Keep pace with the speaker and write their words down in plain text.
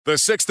The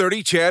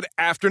 6:30 CHED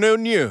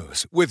Afternoon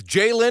News with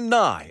Jaylen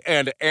Nye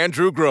and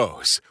Andrew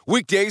Gross.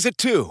 Weekdays at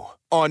 2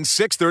 on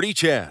 6:30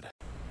 CHED.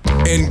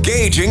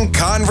 Engaging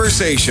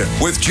conversation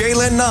with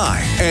Jaylen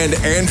Nye and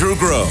Andrew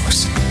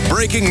Gross.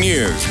 Breaking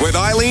news with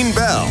Eileen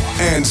Bell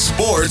and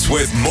sports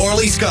with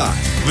Morley Scott.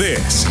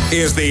 This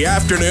is the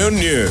Afternoon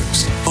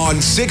News on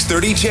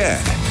 6:30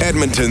 CHED,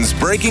 Edmonton's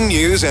breaking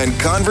news and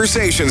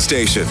conversation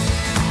station.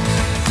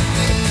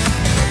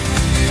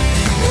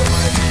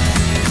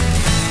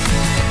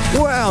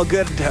 Well,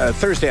 good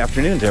Thursday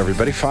afternoon to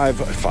everybody.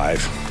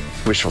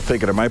 5, wishful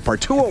thinking on my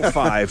part.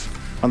 2:05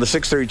 on the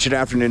 6:30 CHED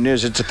Afternoon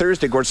News. It's a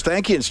Thursday. Gord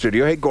Stanky in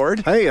studio. Hey, Gord.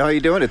 Hey, how you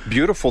doing? It's a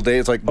beautiful day.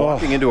 It's like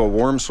walking into a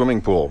warm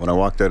swimming pool when I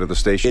walked out of the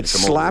station. It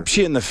slaps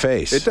you in the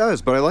face. It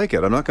does, but I like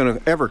it. I'm not going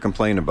to ever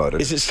complain about it.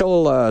 Is it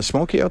still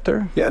smoky out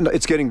there? Yeah, no,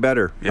 it's getting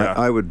better. Yeah.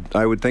 I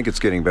would think it's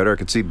getting better. I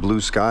could see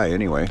blue sky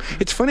anyway.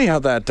 It's funny how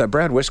that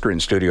Brad Whisker in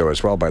studio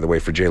as well, by the way,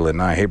 for Jaylen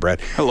Nye. Hey,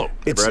 Brad. Hello.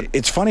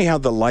 It's funny how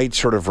the light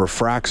sort of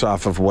refracts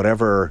off of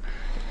whatever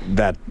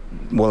that,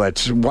 well,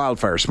 it's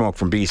wildfire smoke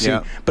from BC,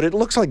 Yeah. but it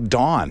looks like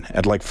dawn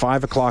at like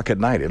 5 o'clock at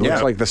night. It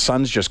looks like the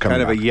sun's just coming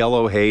Kind of up. a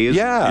yellow haze.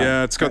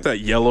 Yeah, it's got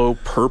that yellow,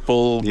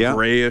 purple, Yeah.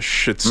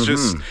 grayish. It's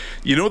just,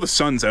 the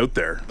sun's out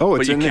there. Oh,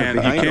 it's but in there.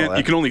 I know that.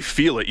 you can only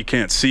feel it. You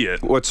can't see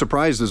it. What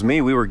surprises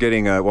me, we were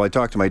getting, I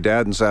talked to my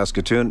dad in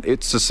Saskatoon.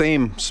 It's the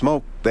same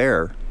smoke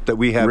there that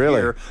we have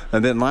here.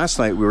 And then last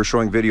night we were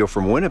showing video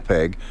from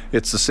Winnipeg.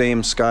 It's the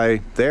same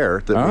sky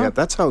there that we have.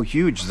 That's how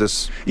huge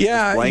this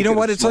Yeah, this you know blanket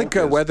what? of It's like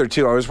smoke is. weather,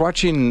 too. I was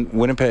watching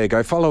Winnipeg.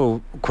 I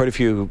follow quite a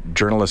few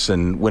journalists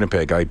in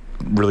Winnipeg. I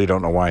really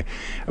don't know why.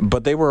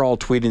 But they were all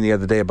tweeting the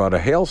other day about a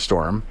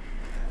hailstorm.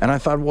 And I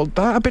thought, well,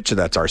 I bet you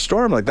that's our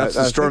storm. Like, that's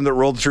the storm that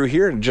rolled through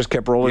here and just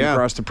kept rolling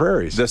across the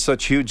prairies. That's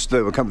such huge. They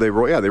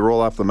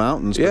roll off the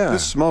mountains. Yeah. But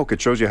this smoke, it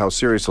shows you how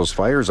serious those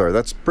fires are.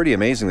 That's pretty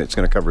amazing that it's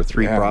going to cover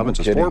three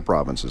provinces, no kidding. 4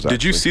 provinces.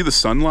 Did you actually. see the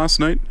sun last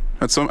night?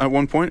 At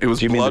one point, it was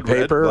Do you mean the blood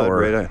paper? red. Blood or?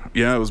 red.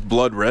 Yeah, it was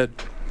blood red.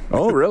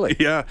 Oh, really?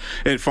 Yeah,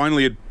 and it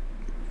finally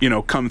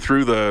had, come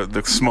through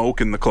the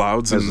smoke and the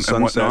clouds As and the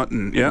sun whatnot. set,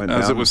 And went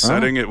as down. it was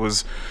setting, it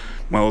was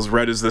as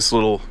red as this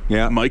little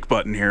mic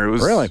button here. It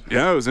was Really?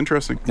 Yeah, it was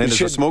interesting. And is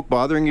the smoke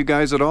bothering you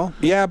guys at all?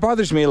 Yeah, it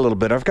bothers me a little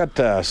bit. I've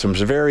got some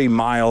very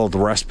mild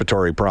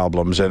respiratory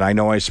problems, and I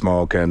know I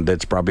smoke, and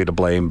it's probably to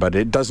blame, but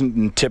it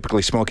doesn't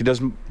typically smoke. It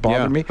doesn't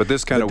bother me. but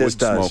this kind of wood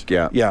does. smoke,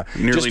 yeah. Yeah,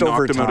 Nearly just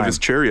over knocked him out of time. his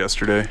chair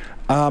yesterday.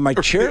 My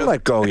chair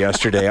let go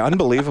yesterday,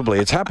 unbelievably.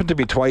 It's happened to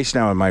me twice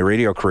now in my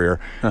radio career,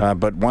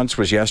 but once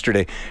was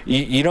yesterday.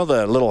 You know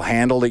the little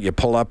handle that you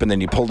pull up and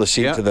then you pull the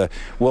seat to the...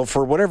 Well,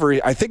 for whatever...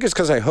 I think it's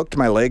because I hooked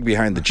my leg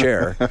behind the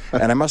chair,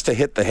 and I must have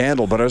hit the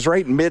handle, but I was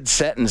right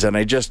mid-sentence, and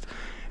I just...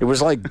 It was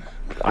like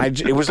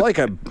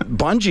a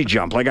bungee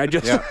jump. Like I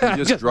just,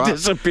 you just dropped.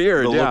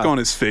 disappeared. The look on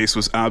his face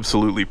was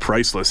absolutely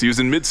priceless. He was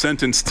in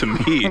mid-sentence to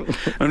me.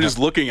 I'm just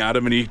looking at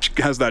him, and he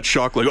has that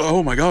shock, like,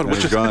 "Oh my God,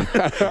 what's just gone?"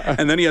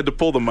 And then he had to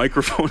pull the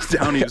microphone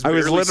down. He was, I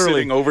was barely literally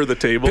sitting over the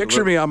table.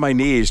 Picture me on my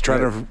knees trying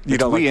to,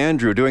 It's we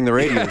Andrew doing the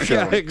radio show.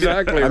 Yeah,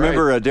 exactly. I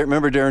remember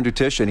Darren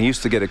Dutishan. He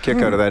used to get a kick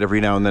out of that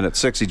every now and then at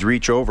 6. He'd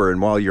reach over, and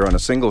while you're on a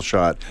single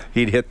shot,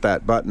 he'd hit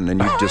that button,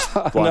 and you'd just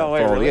fly No way,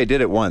 forward. really? Yeah, I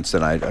did it once,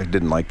 and I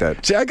didn't like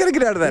that. See, I got to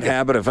get out of that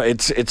habit of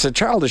it's a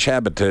childish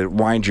habit to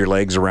wind your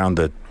legs around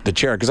the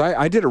chair, because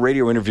I did a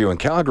radio interview in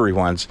Calgary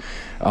once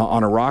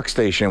on a rock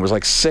station. It was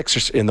like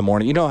 6 in the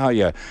morning. You know how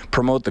you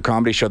promote the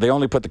comedy show? They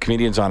only put the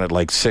comedians on at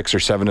like 6 or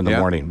 7 in the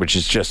morning, which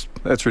is just...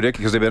 That's ridiculous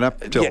because they've been up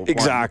till 1.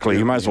 exactly.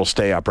 You might as well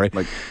stay up, right?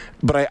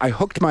 But I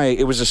hooked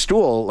it was a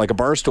stool, like a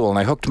bar stool, and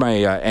I hooked my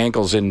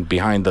ankles in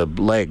behind the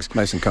legs.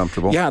 Nice and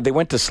comfortable. Yeah, they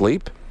went to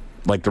sleep,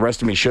 like the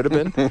rest of me should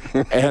have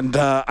been. And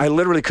I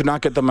literally could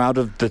not get them out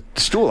of the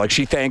stool. Like,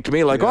 she thanked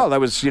me, like, oh, that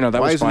was, that was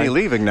fine. Why isn't he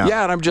leaving now?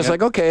 Yeah, and I'm just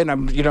like, okay, and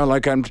I'm,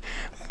 I'm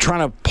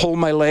trying to pull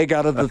my leg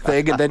out of the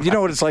thing, and then you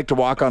know what it's like to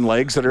walk on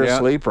legs that are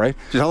asleep, right?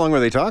 How long were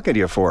they talking to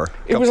you for?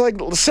 It was like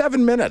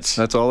 7 minutes.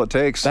 That's all it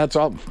takes. That's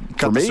all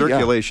Cut for me. the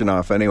circulation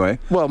off anyway.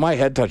 Well, my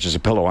head touches a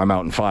pillow. I'm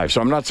out in 5,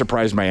 so I'm not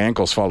surprised my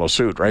ankles follow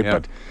suit, right? Yeah.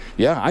 But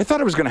yeah, I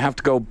thought I was going to have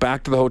to go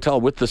back to the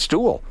hotel with the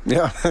stool.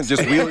 Yeah,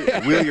 just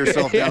wheel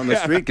yourself down the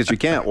street because you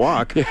can't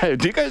walk. Yeah.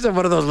 Do you guys have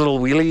one of those little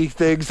wheelie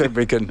things that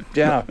we can?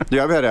 Yeah.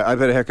 Yeah, I've had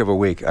a heck of a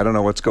week. I don't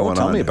know what's going on.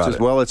 Tell me about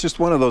it. Well, it's just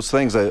one of those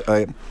things. It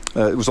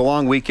was a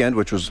long weekend,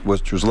 which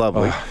was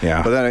lovely.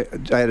 Yeah. But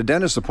then I had a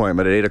dentist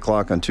appointment at 8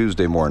 o'clock on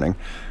Tuesday morning,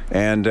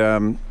 and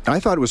I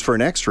thought it was for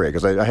an X-ray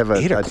because I have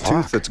a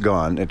tooth that's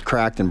gone. It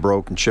cracked and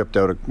broke and chipped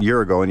out a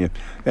year ago,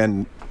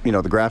 and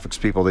the graphics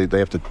people they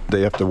have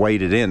to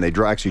white it in. They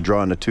actually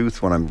draw in the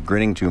tooth when I'm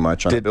grinning too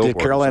much on a billboard.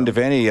 Did Caroline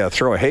Devaney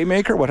throw a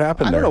haymaker? What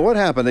happened I there? don't know what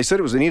happened. They said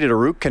it needed a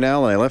root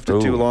canal, and I left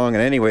it too long.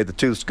 And anyway, the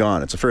tooth's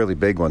gone. It's a fairly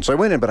big one. So I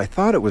went in, but I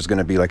thought it was going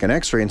to be like an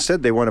X-ray.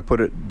 Instead, they want to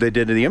put it. They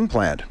did the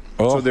implant.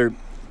 Oh. So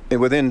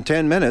within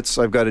 10 minutes,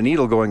 I've got a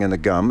needle going in the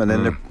gum, and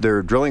then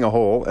they're drilling a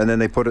hole, and then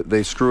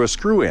they screw a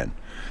screw in.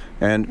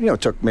 And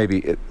it took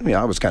maybe.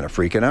 I was kind of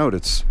freaking out.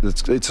 It's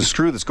a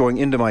screw that's going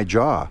into my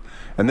jaw,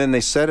 and then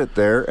they set it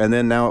there, and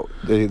then now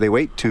they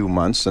wait 2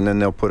 months, and then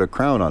they'll put a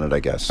crown on it,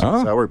 I guess. Oh.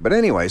 That's how it works. But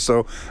anyway,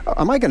 so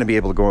am I going to be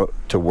able to go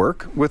to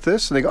work with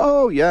this? And they go,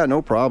 oh yeah,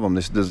 no problem.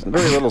 There's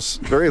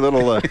very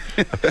little.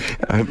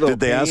 Did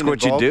they ask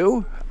what you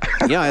do?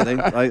 Yeah,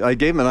 I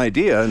gave them an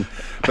idea,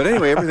 but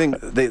anyway, everything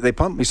they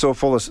pumped me so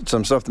full of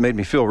some stuff that made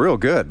me feel real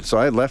good. So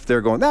I left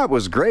there going, "That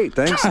was great,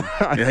 thanks."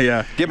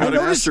 Yeah. Give me a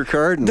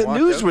MasterCard. And the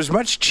news out. was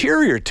much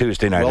cheerier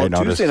Tuesday night. Well, I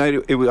noticed. Tuesday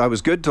night I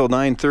was good till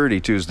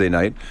 9:30 Tuesday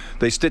night.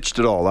 They stitched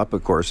it all up,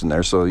 of course, in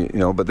there. So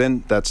but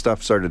then that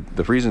stuff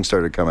the freezing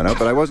started coming out.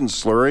 But I wasn't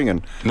slurring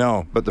and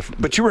no.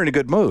 But you were in a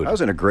good mood. I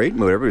was in a great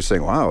mood. Everybody was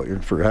saying, "Wow,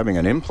 for having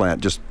an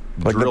implant just."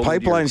 Like the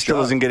pipeline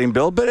still isn't getting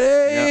built, but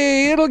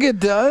hey, it'll get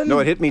done. No,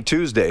 it hit me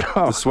Tuesday.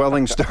 Oh. The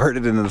swelling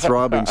started and the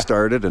throbbing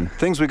started, and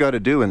things we got to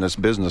do in this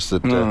business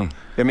that,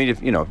 I mean,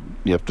 if you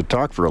have to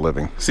talk for a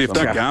living. See, if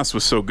that gas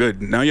was so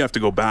good, now you have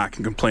to go back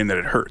and complain that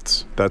it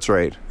hurts. That's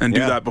right. And do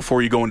that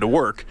before you go into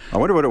work. I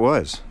wonder what it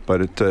was,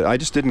 but I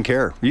just didn't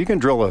care. You can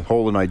drill a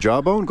hole in my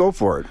jawbone, go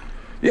for it.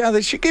 Yeah,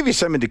 they should give you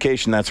some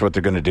indication that's what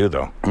they're going to do,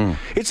 though.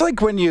 It's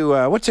like when you,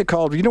 what's it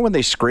called? You know when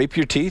they scrape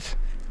your teeth?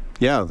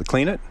 Yeah, the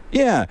clean it?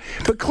 Yeah,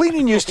 but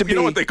cleaning used to be... You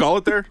know what they call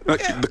it there?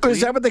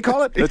 Is that what they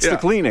call it? It's the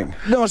cleaning.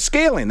 No,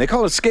 scaling. They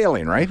call it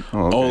scaling, right?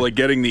 Oh, okay. Like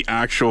getting the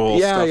actual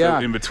stuff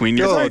out in between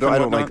your teeth. I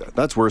don't like that.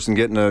 That's worse than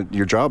getting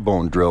your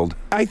jawbone drilled.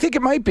 I think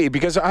it might be,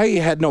 because I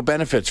had no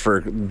benefits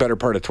for the better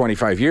part of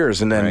 25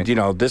 years, and then,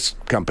 this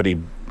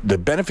company, the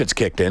benefits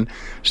kicked in,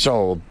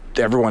 so...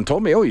 Everyone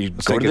told me, you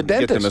go to the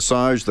dentist. Get the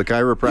massage, the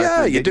chiropractor.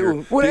 Yeah, you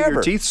do whatever. Get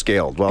your teeth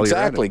scaled while you're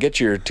at it. Get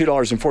your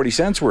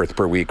 $2.40 worth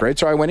per week, right?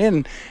 So I went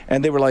in,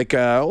 and they were like,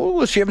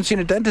 well, she haven't seen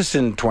a dentist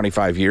in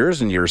 25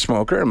 years, and you're a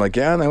smoker. I'm like,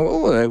 yeah. And they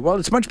well,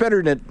 it's much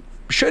better than it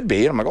should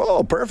be. And I'm like,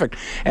 oh, perfect.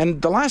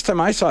 And the last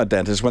time I saw a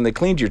dentist, when they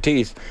cleaned your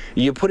teeth,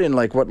 you put in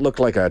like what looked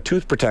like a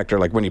tooth protector,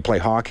 like when you play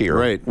hockey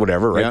or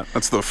whatever, right? Yeah.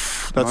 That's the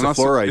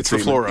fluoride. It's the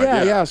fluoride.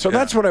 Yeah. So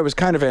that's what I was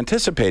kind of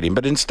anticipating.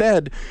 But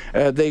instead,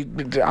 I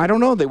don't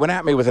know. They went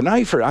at me with a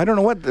knife, or I don't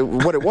know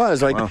what it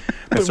was. Like,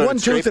 but one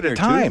tooth at a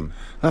time.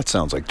 That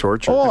sounds like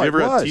torture. Oh, Have you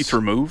ever had teeth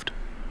removed?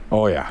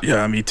 Oh, yeah.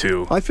 Yeah, me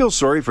too. I feel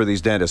sorry for these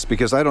dentists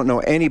because I don't know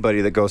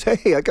anybody that goes,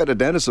 hey, I got a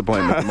dentist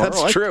appointment tomorrow.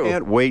 That's true. I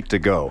can't wait to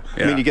go.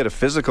 Yeah. I mean, you get a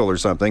physical or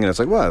something, and it's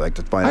like, well, I'd like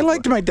to find out. I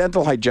liked my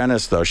dental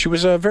hygienist, though. She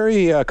was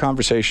very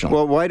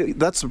conversational. Well,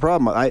 that's the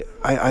problem.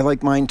 I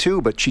like mine,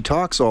 too, but she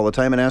talks all the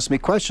time and asks me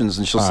questions,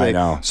 and she'll say,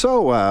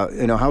 so,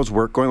 how's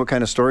work going? What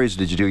kind of stories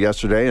did you do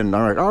yesterday? And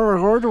I'm like,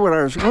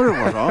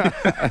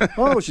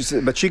 oh, she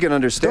said, but she can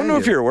understand. I don't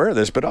know if you're aware of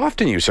this, but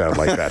often you sound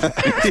like that.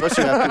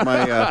 Especially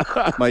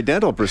after my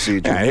dental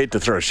procedure. Yeah, I hate to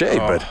throw shade,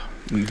 but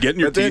getting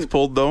your teeth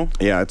pulled, though.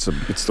 Yeah, it's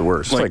the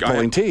worst. Like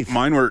pulling teeth.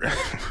 Mine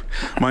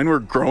were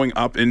growing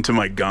up into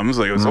my gums.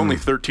 Like, I was only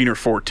 13 or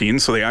 14,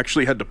 so they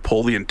actually had to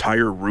pull the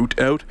entire root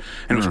out,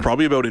 and it was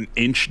probably about an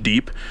inch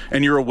deep.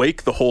 And you're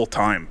awake the whole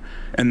time,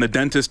 and the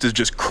dentist is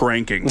just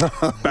cranking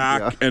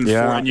back and forth,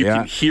 and you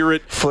can hear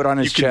it. Foot on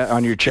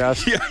on your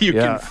chest. Yeah, you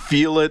can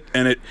feel it,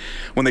 and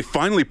when they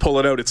finally pull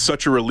it out, it's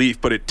such a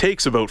relief. But it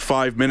takes about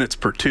 5 minutes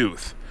per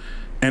tooth.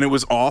 And it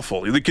was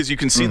awful because you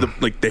can see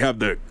they have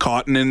the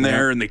cotton in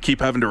there, and they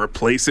keep having to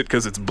replace it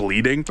because it's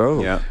bleeding.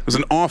 Oh, yeah. It was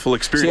an awful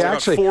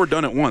experience. I got 4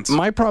 done at once.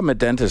 My problem at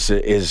dentists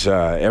is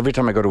every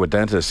time I go to a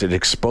dentist, it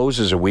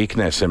exposes a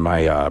weakness in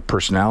my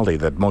personality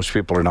that most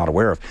people are not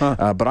aware of.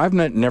 But I've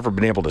never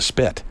been able to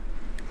spit.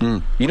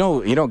 You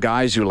know,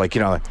 guys who on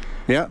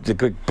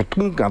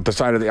the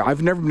side of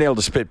I've never been able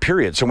to spit,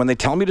 period. So when they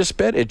tell me to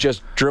spit, it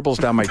just dribbles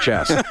down my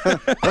chest.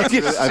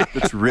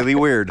 It's really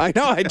weird. I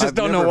know. I just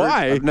don't know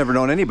why. I've never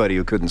known anybody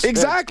who couldn't spit.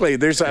 Exactly.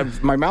 There's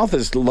my mouth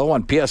is low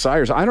on PSI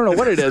or something. I don't know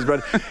what it is,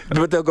 but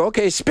they'll go,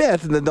 okay,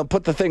 spit, and then they'll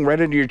put the thing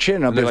right into your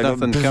chin. I'll be like,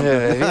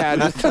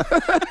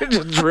 it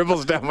just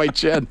dribbles down my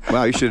chin.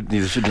 Wow, you should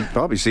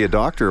probably see a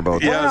doctor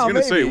about that. Yeah, I was going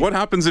to say, what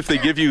happens if they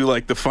give you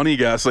like the funny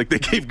gas, like they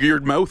gave your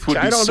mouth would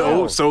be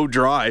so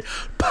dry.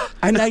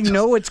 And I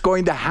know it's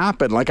going to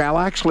happen. Like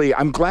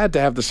I'm glad to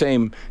have the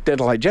same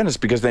dental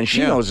hygienist because then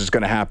she knows it's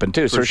going to happen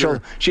too. So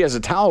she has a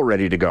towel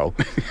ready to go.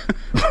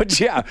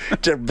 But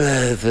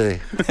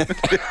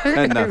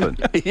and nothing.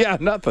 Yeah,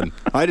 nothing.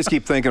 I just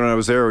keep thinking when I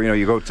was there,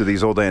 you go to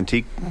these old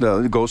antique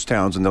ghost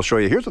towns and they'll show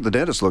you, here's what the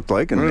dentist looked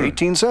like in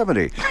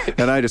 1870.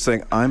 And I just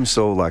think, I'm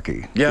so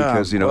lucky. Yeah,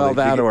 because,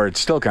 or it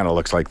still kind of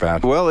looks like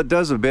that. Well, it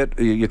does a bit.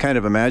 You kind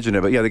of imagine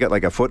it, but they got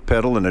like a foot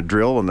pedal and a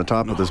drill on the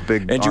top of this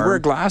big And you wear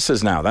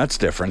glasses now. That's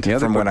different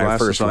from when I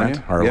first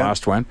went, or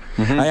last went.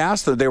 I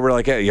asked them, they were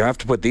like, hey, you have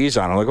to put these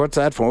on. I'm like, what's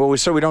that for? Well,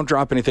 so we don't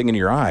drop anything in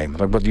your eye. I'm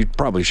like, well, you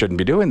probably shouldn't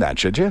be doing that,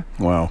 should you?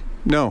 Wow.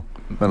 No.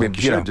 Well, you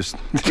should just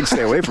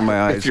stay away from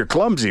my eyes. If you're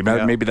clumsy,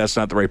 maybe that's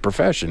not the right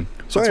profession.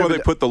 So that's why they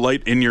put the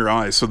light in your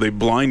eyes, so they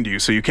blind you,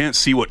 so you can't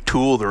see what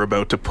tool they're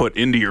about to put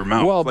into your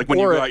mouth. Well, like when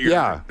you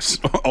got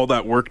all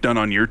that work done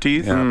on your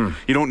teeth,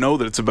 you don't know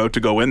that it's about to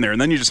go in there,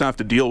 and then you just have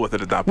to deal with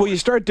it at that point. Well, you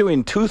start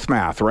doing tooth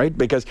math, right?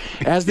 Because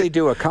as they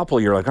do a couple,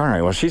 you're like, all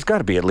right, well, she's got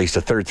to be at least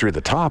a third through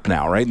the top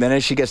now, right? And then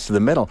as she gets to the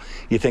middle,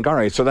 you think, all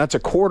right, so that's a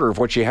quarter of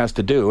what she has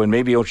to do, and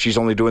maybe she's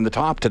only doing the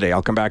top today.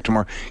 I'll come back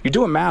tomorrow. You're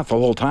doing math the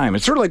whole time.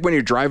 It's sort of like when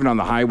you're driving on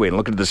the highway and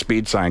looking at the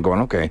speed sign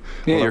going, okay,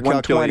 you're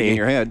calculating in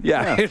your head.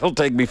 Yeah, it'll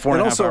take me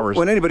 4.5 hours.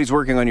 When anybody's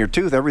working on your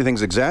tooth,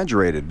 everything's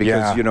exaggerated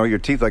because, your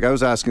teeth, like I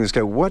was asking this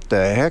guy, what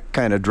the heck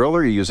kind of drill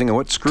are you using and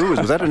what screw is?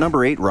 Was that a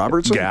number 8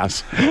 Robertson?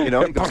 Gas. He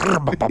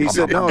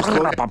said, no,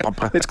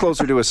 it's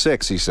closer to a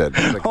 6, he said.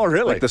 Like, oh,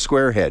 really? Like the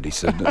square head, he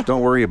said.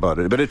 Don't worry about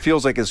it. But it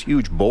feels like this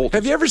huge bolt.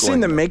 Have you ever seen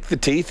them make the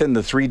teeth in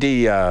the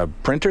 3D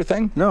printer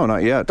thing? No,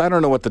 not yet. I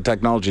don't know what the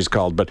technology's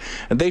called, but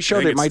they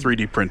showed it might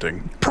 3D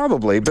printing.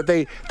 Probably, but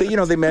they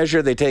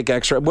measure, they take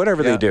X-ray,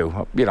 whatever they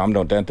do. I'm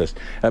no dentist.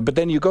 But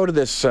then you go to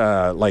this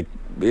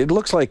it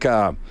looks like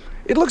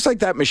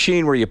that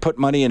machine where you put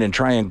money in and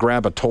try and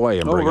grab a toy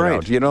and bring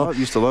it out. I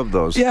used to love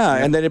those. Yeah,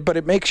 and then but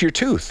it makes your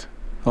tooth.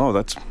 Oh,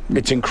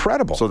 it's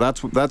incredible. So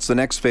that's the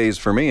next phase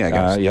for me, I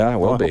guess. Yeah, it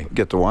will be.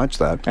 Get to watch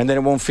that. And then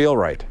it won't feel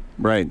right.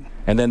 Right.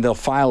 And then they'll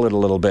file it a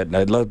little bit,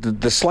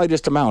 the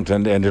slightest amount,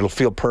 and it'll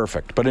feel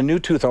perfect. But a new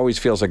tooth always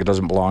feels like it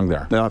doesn't belong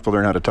there. They'll have to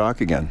learn how to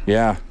talk again.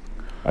 Yeah.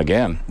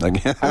 Again. I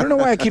don't know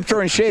why I keep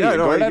throwing shade at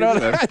Gord.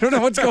 I don't know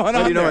what's going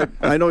on there.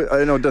 I know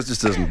it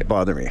just doesn't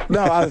bother me.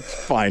 No, it's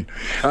fine.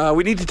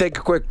 We need to take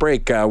a quick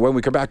break. When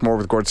we come back, more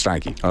with Gord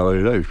Steinke.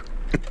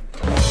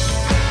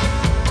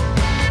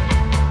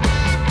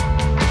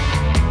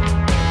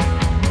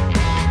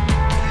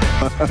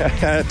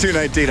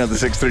 2:19 on the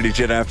 6:30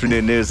 CHED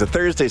Afternoon News. A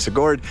Thursday, so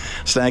Gord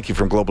Steinke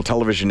from Global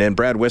Television in.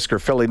 Brad Whisker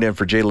filling in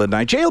for Jay Lynn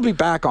Nye. Jay will be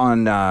back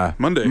on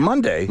Monday.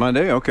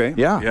 Monday, okay.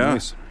 Yeah.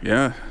 Nice.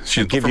 Yeah,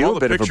 she'll give you a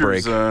bit of a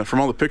break. From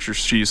all the pictures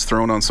she's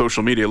thrown on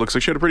social media, it looks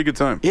like she had a pretty good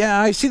time.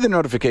 Yeah, I see the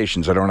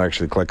notifications. I don't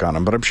actually click on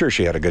them, but I'm sure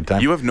she had a good time.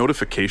 You have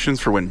notifications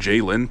for when Jay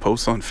Lynn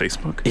posts on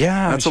Facebook?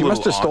 Yeah, she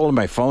must have stolen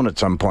my phone at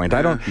some point.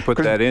 I don't put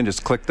that in.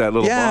 Just click that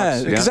little box.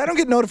 Yeah, because I don't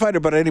get notified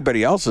about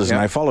anybody else's, and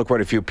I follow quite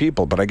a few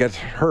people, but I get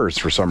hers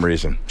for some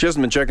reason. She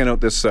hasn't been checking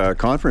out this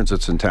conference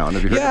that's in town.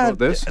 Have you heard about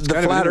this?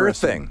 The Flat Earth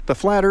thing. The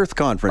Flat Earth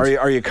Conference.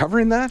 Are you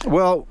covering that?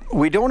 Well,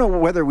 we don't know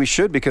whether we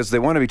should because they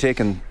want to be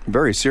taken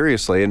very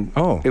seriously, and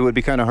it would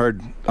be kind of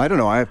hard. I don't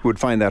know. I would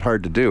find that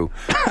hard to do.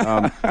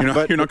 You're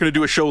not going to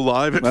do a show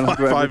live at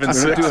 5 and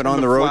 6. Do it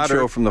on the road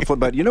show from the flip.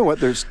 But you know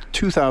what? There's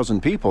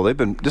 2,000 people.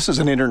 This is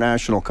an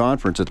international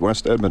conference at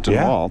West Edmonton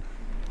Mall.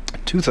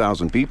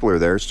 2,000 people are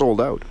there,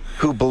 sold out.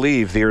 Who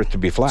believe the Earth to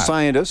be flat?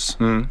 Scientists,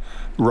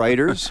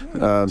 writers,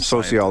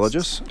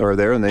 sociologists are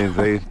there, and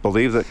they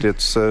believe that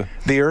it's the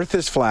Earth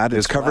is flat.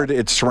 It's covered. Flat.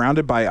 It's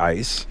surrounded by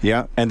ice.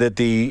 Yeah, and that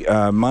the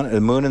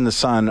moon and the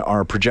sun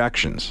are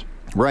projections.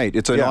 Right.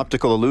 It's an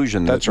optical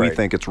illusion that we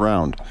think it's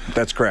round.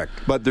 That's correct.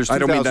 But there's 2,000... I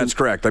don't mean that's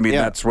correct. I mean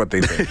that's what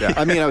they think. Yeah.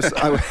 I mean,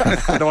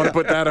 I don't want to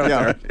put that out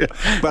there.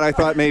 But I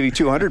thought maybe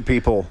 200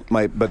 people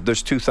might, but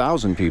there's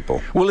 2,000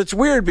 people. Well, it's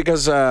weird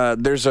because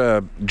there's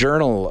a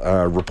journal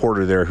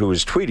reporter there who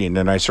was tweeting,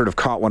 and I sort of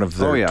caught one of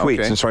the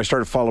tweets, and so I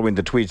started following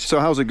the tweets. So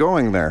how's it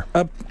going there?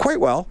 Quite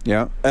well.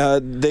 Yeah.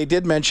 They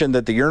did mention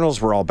that the urinals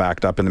were all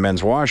backed up in the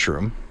men's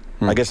washroom.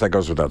 I guess that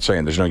goes without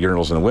saying. There's no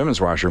urinals in the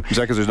women's washroom. Is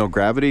that because there's no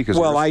gravity?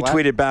 Well, I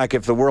tweeted back,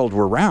 if the world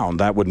were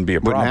round, that wouldn't be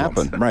a problem. Wouldn't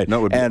happen. Right.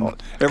 No, and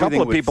a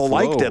couple of people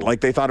liked it,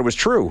 like they thought it was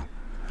true.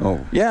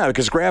 Oh. Yeah,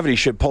 because gravity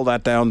should pull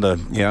that down the...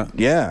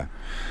 Yeah.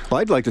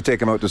 Well, I'd like to take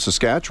them out to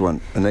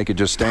Saskatchewan, and they could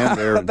just stand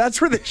there. That's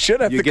where they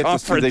should have the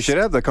conference. They should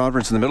have the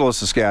conference in the middle of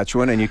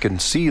Saskatchewan, and you can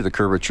see the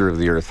curvature of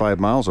the Earth 5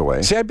 miles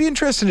away. See, I'd be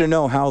interested to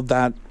know how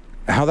that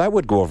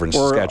would go over in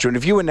Saskatchewan.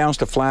 If you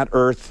announced a Flat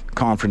Earth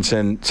conference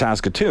in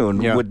Saskatoon,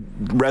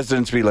 would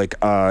residents be like,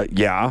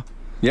 yeah?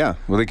 Yeah,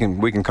 well, we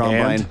can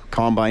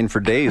combine for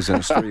days in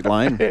a straight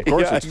line. Of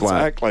course, it's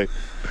flat. Exactly.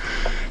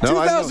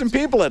 2,000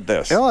 people at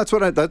this. Yeah,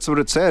 that's what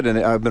it said, and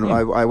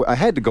I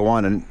had to go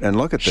on and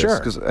look at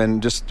this,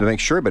 and just to make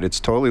sure. But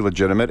it's totally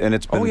legitimate, and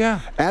it's been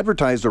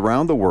advertised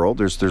around the world.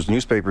 There's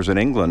newspapers in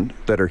England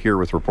that are here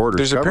with reporters.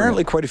 There's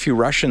apparently quite a few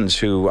Russians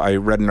who I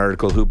read an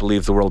article who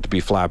believe the world to be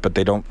flat, but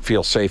they don't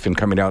feel safe in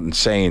coming out and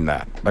saying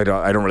that. I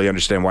don't really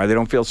understand why they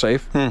don't feel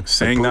safe.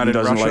 Saying that in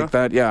doesn't Russia? like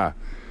that. Yeah.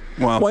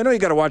 Well, I know you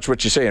got to watch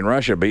what you say in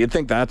Russia, but you'd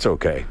think that's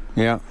okay.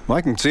 Yeah, well,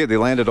 I can see it. They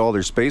landed all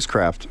their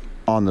spacecraft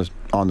on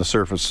the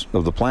surface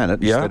of the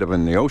planet instead of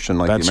in the ocean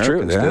like the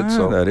Americans did.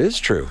 So that is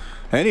true.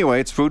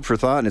 Anyway, it's food for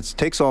thought, and it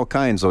takes all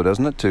kinds, though,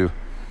 doesn't it?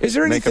 Is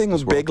there anything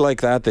big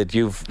like that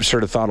you've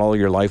sort of thought all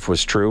your life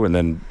was true, and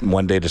then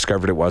one day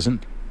discovered it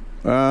wasn't?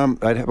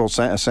 I'd have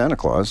Santa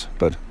Claus,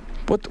 but.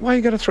 Why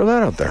you got to throw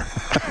that out there?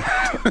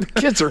 The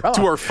kids are up.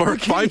 To our 5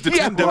 to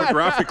 10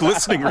 demographic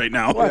listening right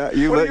now. Yeah,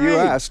 you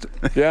asked.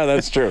 Yeah,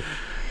 that's true.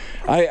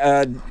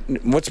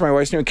 What's my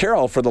wife's name?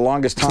 Carol, for the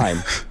longest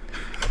time.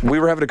 we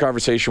were having a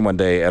conversation one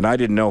day, and I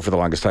didn't know for the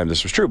longest time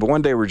this was true, but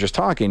one day we were just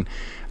talking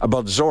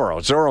about Zorro.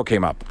 Zorro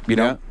came up, you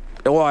know?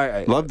 Yeah. Well,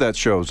 I love that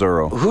show,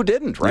 Zorro. Who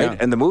didn't, right? Yeah.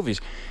 And the movies.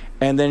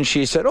 And then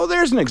she said, oh,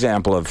 there's an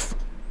example of,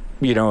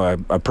 you know,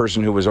 a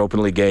person who was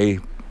openly gay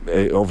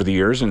over the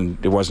years,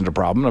 and it wasn't a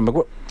problem. I'm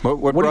like,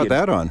 what brought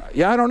that on?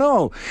 Yeah, I don't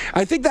know.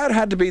 I think that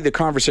had to be the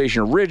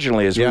conversation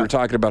originally, as we were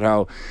talking about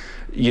how,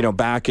 you know,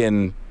 back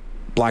in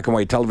black and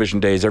white television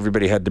days,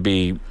 everybody had to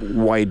be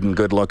white and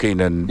good looking,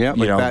 and like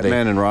you know,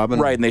 Batman and Robin,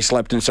 right? And they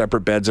slept in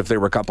separate beds if they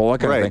were a couple, that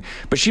kind of thing.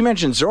 But she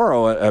mentioned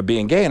Zorro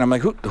being gay, and I'm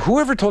like,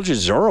 whoever told you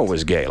Zorro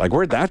was gay? Like,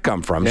 where'd that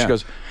come from? She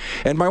goes,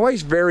 and my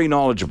wife's very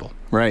knowledgeable,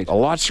 right? A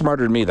lot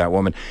smarter than me, that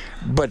woman.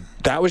 But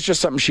that was just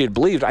something she had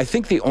believed. I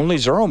think the only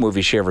Zorro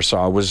movie she ever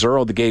saw was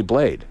Zorro the Gay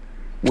Blade,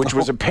 which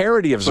was a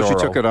parody of Zorro. So she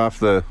took it off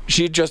the.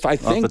 She just, I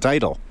think, off the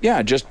title.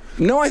 Yeah,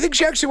 no, I think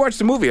she actually watched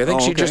the movie. I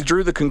think she just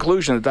drew the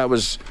conclusion that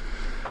was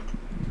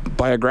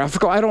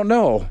biographical. I don't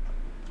know,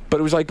 but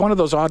it was like one of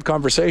those odd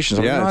conversations.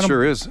 It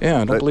sure is.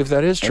 Yeah, I don't believe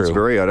that is true. It's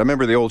very odd. I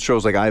remember the old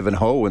shows like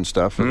Ivanhoe and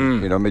stuff.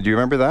 And, you know, do you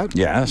remember that?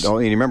 Yes. Oh,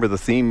 and you remember the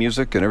theme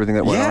music and everything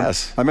that went on?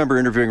 Yes. I remember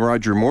interviewing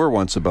Roger Moore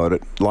once about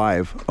it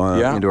live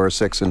into our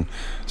 6 and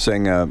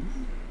saying,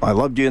 I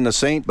loved you in The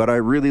Saint, but I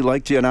really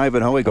liked you in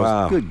Ivanhoe. He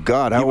goes, good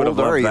God, how old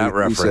are you? That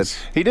reference. He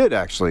said, he did,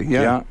 actually.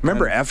 Yeah.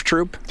 Remember F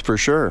Troop? For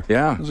sure.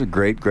 Yeah. Those are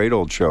great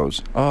old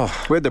shows.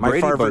 Oh, we had the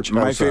Brady Bunch.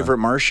 My favorite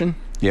Martian?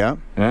 Yeah.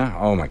 Yeah.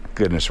 Oh, my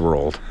goodness, we're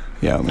old.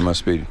 Yeah, it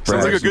must be.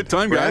 Sounds like a good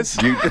time, guys.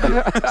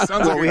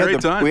 Sounds like a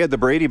great time. We had the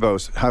Brady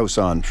house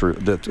on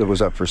that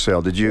was up for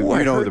sale. Did you?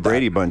 You know the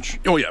Brady Bunch?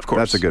 Oh yeah, of course.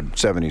 That's a good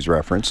 '70s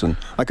reference, and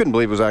I couldn't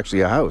believe it was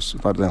actually a house. I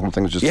thought the whole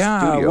thing was just a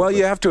studio. Well,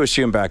 you have to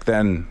assume back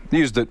then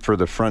used it for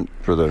the front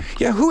for the.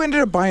 Yeah, who ended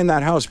up buying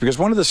that house? Because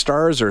one of the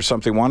stars or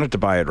something wanted to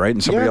buy it, right?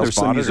 And somebody else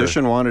bought it. Yeah, the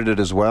musician wanted it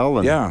as well.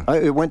 And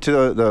it went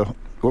to the.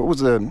 What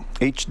was the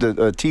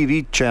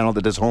TV channel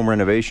that does home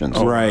renovations?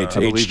 Right,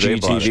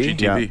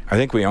 HGTV. Yeah. I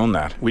think we own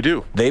that. We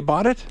do. They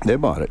bought it? They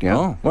bought it, yeah.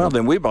 Oh, well,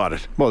 then we bought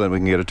it. Well, then we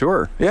can get a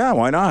tour. Yeah,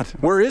 why not?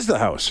 Where is the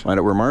house? Find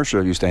out where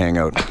Marcia used to hang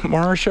out.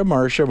 Marcia.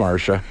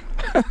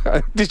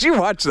 Did you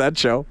watch that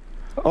show?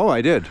 Oh,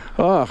 I did.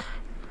 Oh,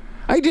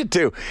 I did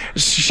too.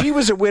 She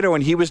was a widow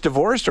and he was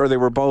divorced, or they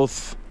were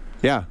both?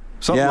 Yeah.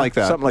 Something like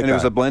that. Something like and that. It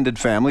was a blended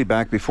family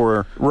back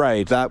before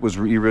that was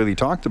you really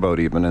talked about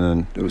even. And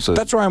then it was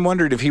that's why I'm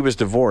wondering if he was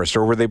divorced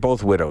or were they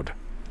both widowed?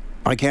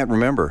 I can't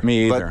remember.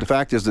 Me either. But the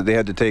fact is that they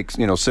had to take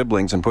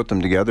siblings and put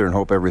them together and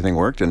hope everything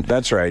worked. And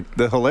that's right.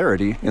 The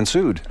hilarity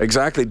ensued.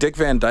 Exactly. Dick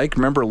Van Dyke.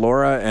 Remember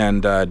Laura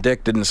and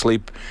Dick didn't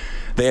sleep.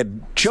 They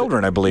had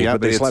children, I believe, but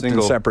they slept in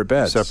separate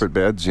beds. Separate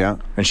beds, yeah.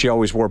 And she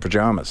always wore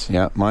pajamas.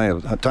 Yeah.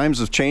 Times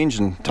have changed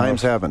and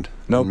times haven't.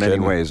 No in many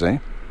ways, eh?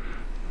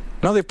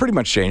 No, they've pretty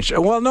much changed.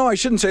 Well, no, I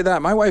shouldn't say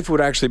that. My wife would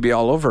actually be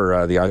all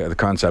over the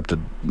concept of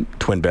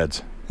twin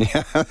beds.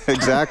 Yeah,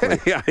 exactly.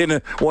 Yeah,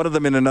 one of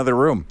them in another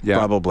room,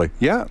 probably.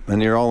 Yeah,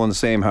 and you're all in the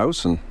same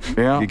house, and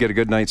you get a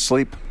good night's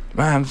sleep.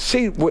 Man,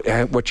 see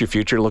what your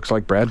future looks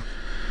like, Brad.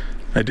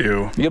 I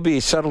do. You'll be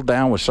settled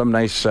down with some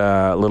nice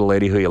little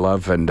lady who you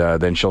love, and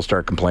then she'll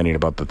start complaining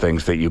about the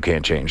things that you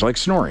can't change, like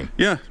snoring.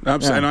 Yeah,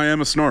 absolutely. And I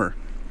am a snorer.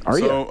 Are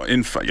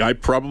you? So, I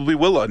probably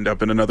will end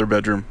up in another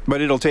bedroom.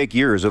 But it'll take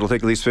years. It'll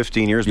take at least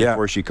 15 years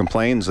before she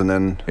complains, and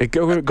then... It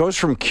goes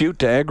from cute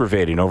to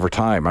aggravating over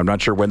time. I'm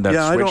not sure when that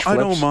switch flips.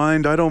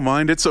 I don't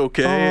mind. It's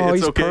okay. Oh,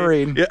 it's he's okay.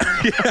 purring.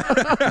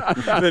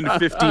 Yeah. Then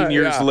 15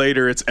 years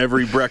later, it's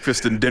every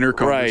breakfast and dinner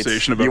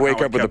conversation about you wake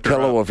how up with a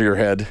pillow over your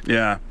head.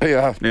 Yeah.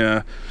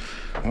 Yeah.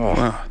 Oh.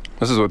 Wow.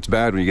 This is what's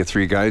bad when you get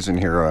three guys in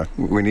here.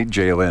 We need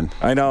Jaylin.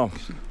 I know.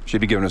 She'd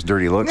be giving us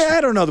dirty looks. Yeah,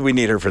 I don't know that we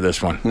need her for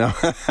this one. No.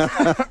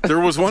 There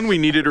was one we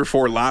needed her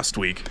for last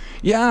week.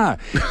 Yeah.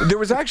 There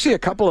was actually a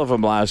couple of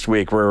them last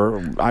week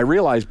where I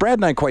realized Brad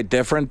and I quite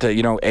different,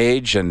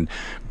 age and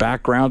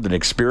background and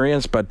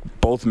experience, but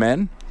both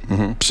men.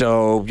 Mm-hmm.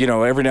 So,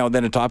 every now and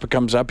then a topic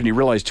comes up and you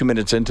realize 2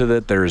 minutes into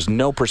it, there's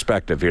no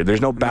perspective here.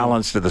 There's no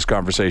balance to this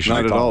conversation.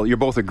 Not at all. You're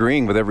both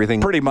agreeing with everything.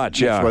 Pretty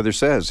much, yeah. Weather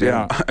says,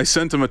 yeah. I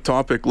sent him a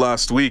topic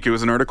last week. It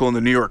was an article in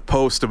the New York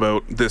Post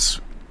about this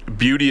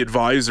beauty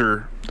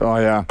advisor. Oh,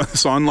 yeah.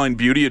 This online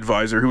beauty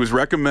advisor who was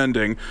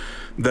recommending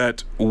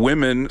that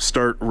women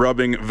start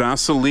rubbing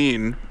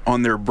Vaseline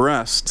on their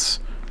breasts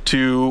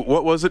to,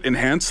 what was it,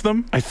 enhance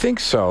them? I think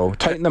so.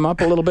 Tighten them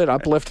up a little bit,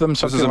 uplift them,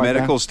 something like that. This is a like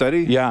medical that.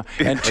 study? Yeah.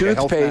 And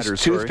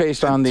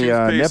toothpaste on the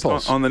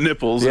nipples. On the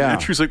nipples. Yeah.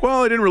 And she's like,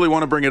 well, I didn't really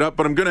want to bring it up,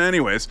 but I'm going to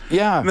anyways.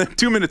 Yeah. And then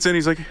 2 minutes in,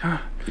 he's like, I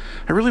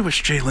really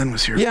wish Jaylin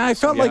was here. Yeah, I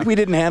felt like we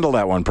didn't handle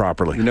that one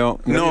properly. No,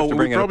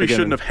 we probably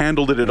shouldn't have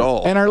handled it at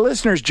all. And our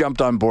listeners jumped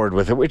on board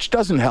with it, which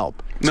doesn't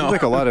help. Seems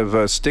like a lot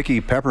of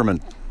sticky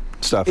peppermint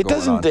stuff it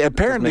doesn't on.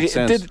 Apparently it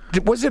doesn't make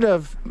sense. Was it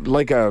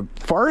a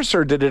farce,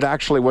 or did it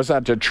actually, was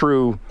that a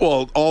true?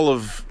 Well, all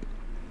of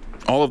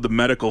the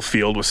medical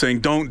field was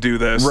saying don't do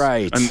this,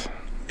 right? And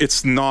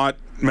it's not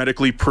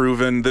medically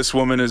proven. This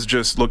woman is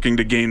just looking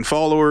to gain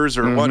followers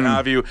or what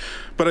have you.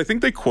 But I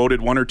think they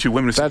quoted one or two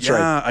women who said,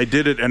 right. I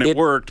did it and it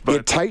worked. But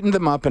it tightened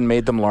them up and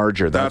made them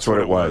larger. That's what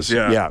it was.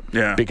 Yeah.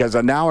 Because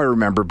now I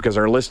remember, because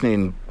our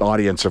listening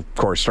audience, of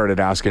course, started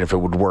asking if it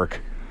would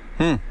work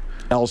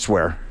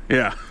elsewhere.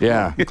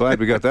 Yeah. Glad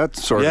we got that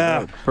sorted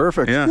out.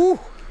 Perfect. Yeah. Woo.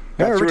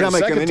 Yeah, every time I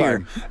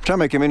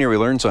come in here, we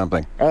learn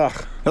something.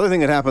 Ugh. The other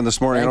thing that happened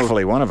this morning,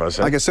 Thankfully, one of us.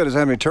 like I said, is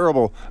having a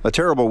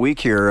terrible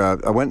week here.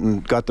 I went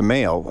and got the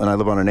mail, and I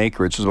live on an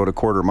acreage, it's about a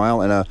quarter mile,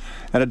 and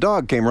a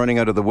dog came running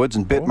out of the woods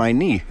and bit my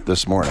knee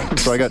this morning.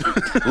 So I got,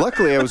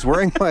 luckily, I was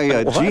wearing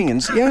my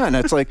jeans. Yeah, and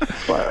it's like,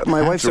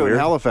 my wife's out in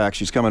Halifax.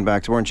 She's coming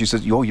back tomorrow, and she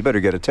says, "Oh, you better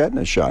get a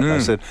tetanus shot." I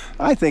said,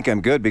 "I think I'm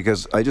good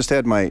because I just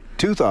had my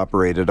tooth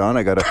operated on.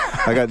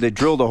 They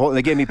drilled a hole.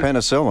 They gave me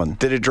penicillin.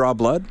 Did it draw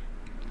blood?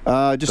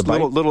 Just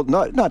little,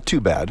 not too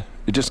bad.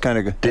 It just kind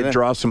of did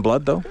draw some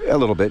blood though. A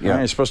little bit, yeah.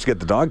 You're supposed to get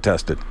the dog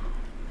tested.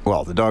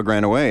 Well, the dog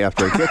ran away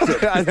after I kicked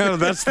it. I know,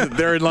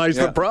 therein lies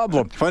the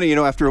problem. Funny,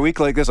 after a week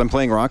like this, I'm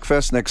playing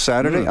Rockfest next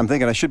Saturday. I'm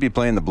thinking I should be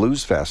playing the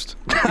Blues Fest.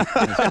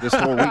 This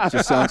whole week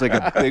just sounds like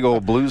a big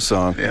old blues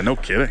song. Yeah, no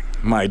kidding.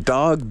 My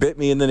dog bit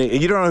me in the knee.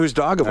 You don't know whose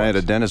dog it was? I had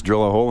a dentist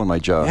drill a hole in my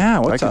jaw. Yeah,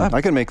 what's up?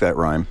 I can make that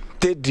rhyme.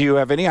 Do you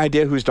have any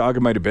idea whose dog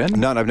it might have been?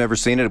 None. I've never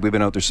seen it. We've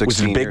been out there 16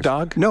 years. Was it a big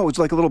dog? No, it's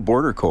like a little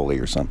border collie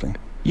or something.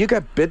 You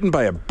got bitten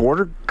by a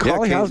border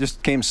collie? Yeah,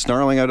 just came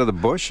snarling out of the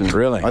bush. And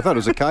really? I thought it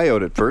was a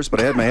coyote at first, but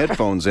I had my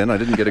headphones in. I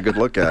didn't get a good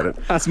look at it.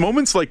 It's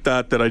moments like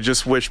that I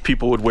just wish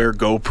people would wear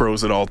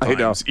GoPros at all times. I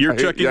know. You're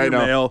checking your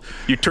mail,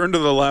 you turn to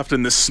the left,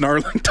 and this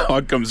snarling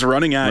dog comes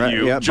running at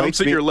you, jumps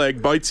at your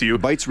leg, bites you.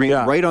 Bites me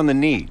right on the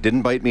knee.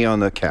 Didn't bite me on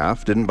the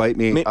calf. Didn't bite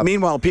me.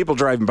 Meanwhile, people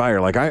driving by are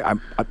like,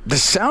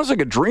 this sounds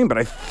like a dream, but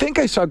I think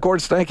I saw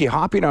Gord Stanky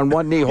hopping on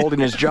one knee holding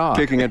his jaw.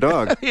 Kicking a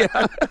dog. Yeah.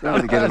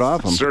 Trying to get it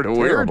off him. Sort of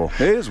terrible.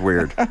 It is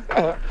weird.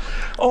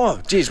 Oh,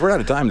 geez, we're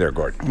out of time there,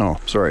 Gord. Oh,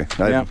 sorry.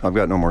 I've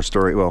got no more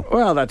story.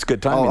 Well, that's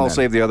good timing. I'll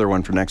save the other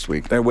one for next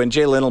week. When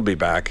Jay Lynn will be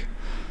back,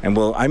 and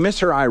I miss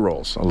her eye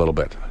rolls a little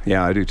bit.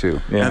 Yeah, I do too.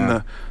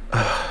 Yeah.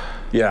 And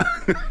yeah.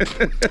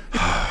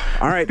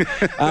 All right.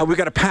 We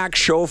got a packed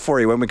show for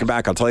you. When we come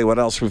back, I'll tell you what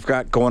else we've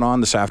got going on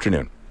this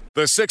afternoon.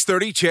 The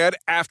 6:30 CHED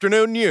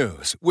Afternoon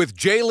News with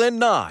Jay Lynn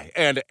Nye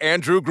and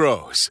Andrew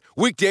Gross.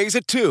 Weekdays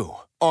at 2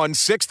 on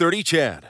 6:30 CHED.